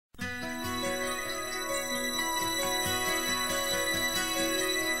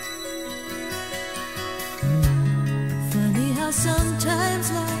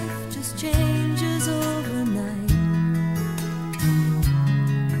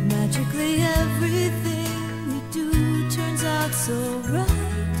Magically everything you do turns out so right.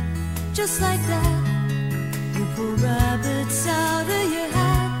 Just like that, you pull rabbits out of your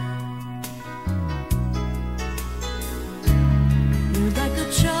hat. You're like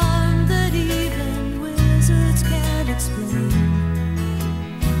a charm that even wizards can't explain.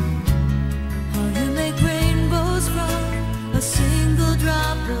 How you make rainbows from a single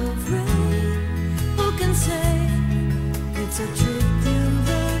drop of rain. Who can say it's a trick you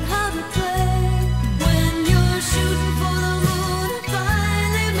learn how to play? When you're shooting for the moon and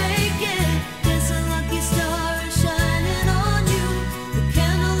finally make it, there's a lucky star shining on you. The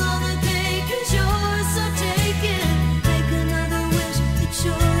candle on the cake is yours, so take it. Make another wish, it's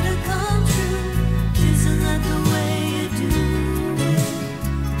sure to come true. Isn't that the way you do it?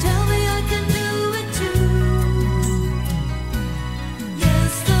 Tell me I can do it too.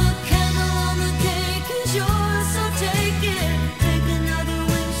 Yes, the candle on the cake is yours, so take it. Make another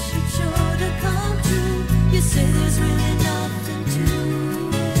wish, it's sure to come true. You say there's really nothing to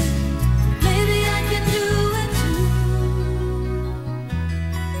it. Maybe I can do it too.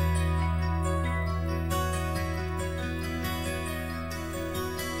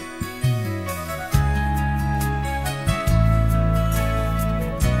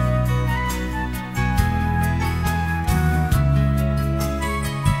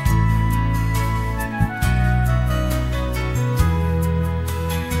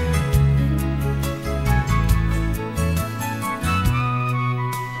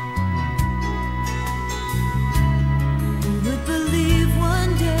 Who would believe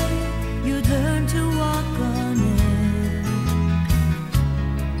one day you'd learn to walk on air?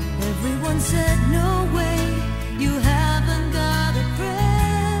 Everyone said